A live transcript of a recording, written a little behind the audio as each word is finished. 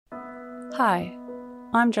Hi,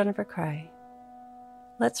 I'm Jennifer Cray.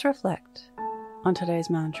 Let's reflect on today's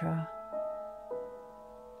mantra.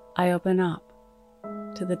 I open up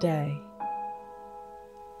to the day.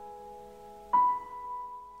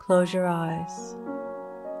 Close your eyes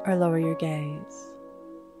or lower your gaze.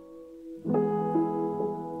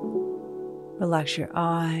 Relax your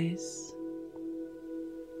eyes.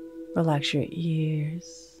 Relax your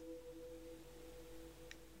ears.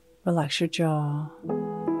 Relax your jaw.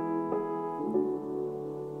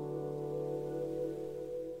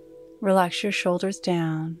 Relax your shoulders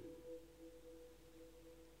down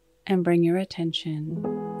and bring your attention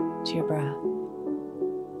to your breath.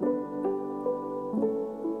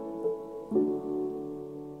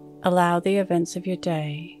 Allow the events of your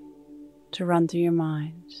day to run through your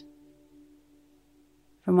mind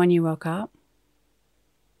from when you woke up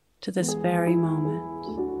to this very moment,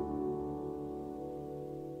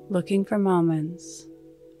 looking for moments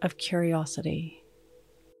of curiosity.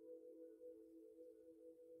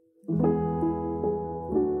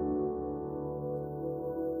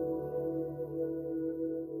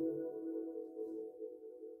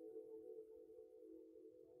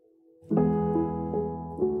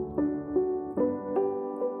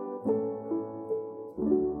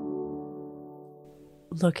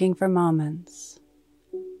 Looking for moments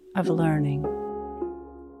of learning.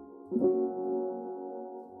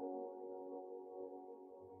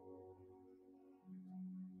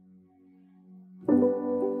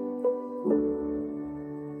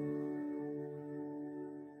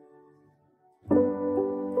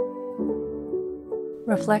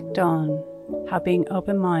 Reflect on how being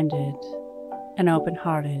open-minded and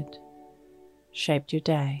open-hearted shaped your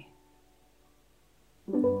day.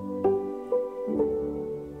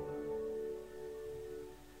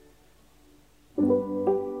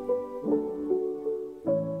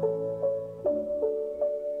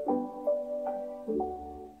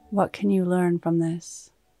 What can you learn from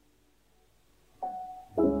this?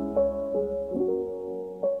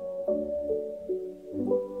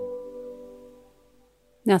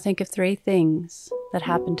 Now think of 3 things that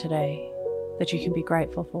happened today that you can be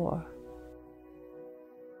grateful for.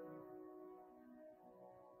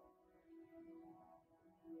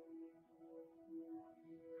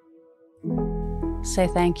 Say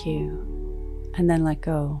thank you and then let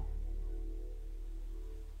go,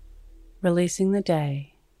 releasing the day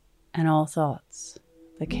and all thoughts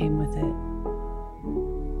that came with it.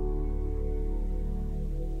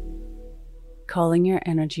 Calling your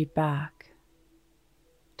energy back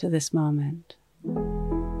to this moment.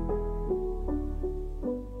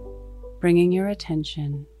 Bringing your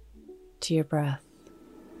attention to your breath.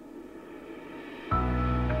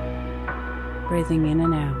 Breathing in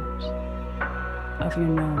and out of your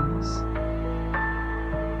nose.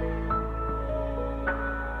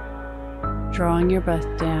 Drawing your breath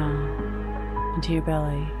down into your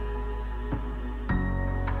belly,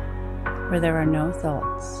 where there are no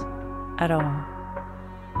thoughts at all.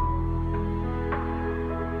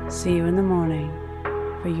 See you in the morning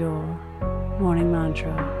for your morning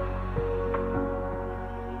mantra.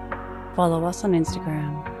 Follow us on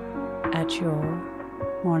Instagram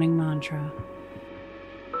 @YourMorningMantra.